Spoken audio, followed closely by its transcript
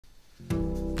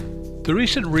The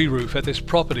recent re-roof at this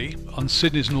property on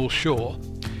Sydney's North Shore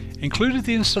included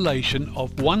the installation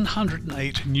of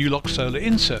 108 Nu-Lok solar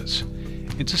inserts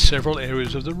into several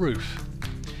areas of the roof,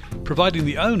 providing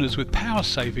the owners with power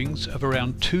savings of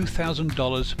around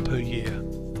 $2,000 per year.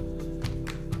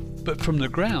 But from the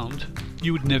ground,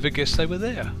 you would never guess they were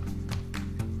there.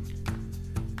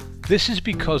 This is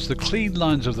because the clean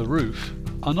lines of the roof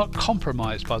are not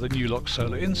compromised by the Nu-Lok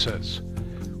solar inserts,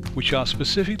 which are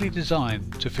specifically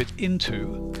designed to fit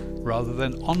into rather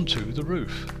than onto the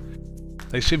roof.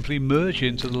 They simply merge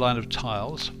into the line of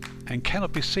tiles and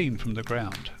cannot be seen from the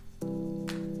ground.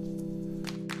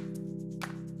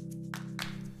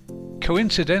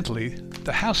 Coincidentally,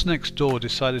 the house next door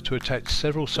decided to attach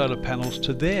several solar panels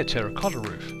to their terracotta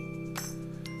roof.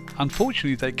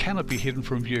 Unfortunately, they cannot be hidden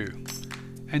from view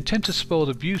and tend to spoil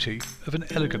the beauty of an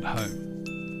elegant home.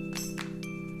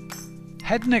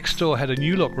 Had next door had a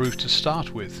Nu-Lok roof to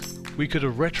start with, we could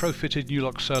have retrofitted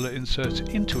Nu-Lok solar inserts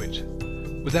into it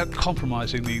without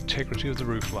compromising the integrity of the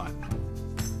roofline.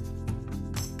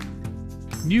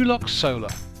 Nu-Lok Solar,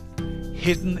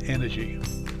 hidden energy.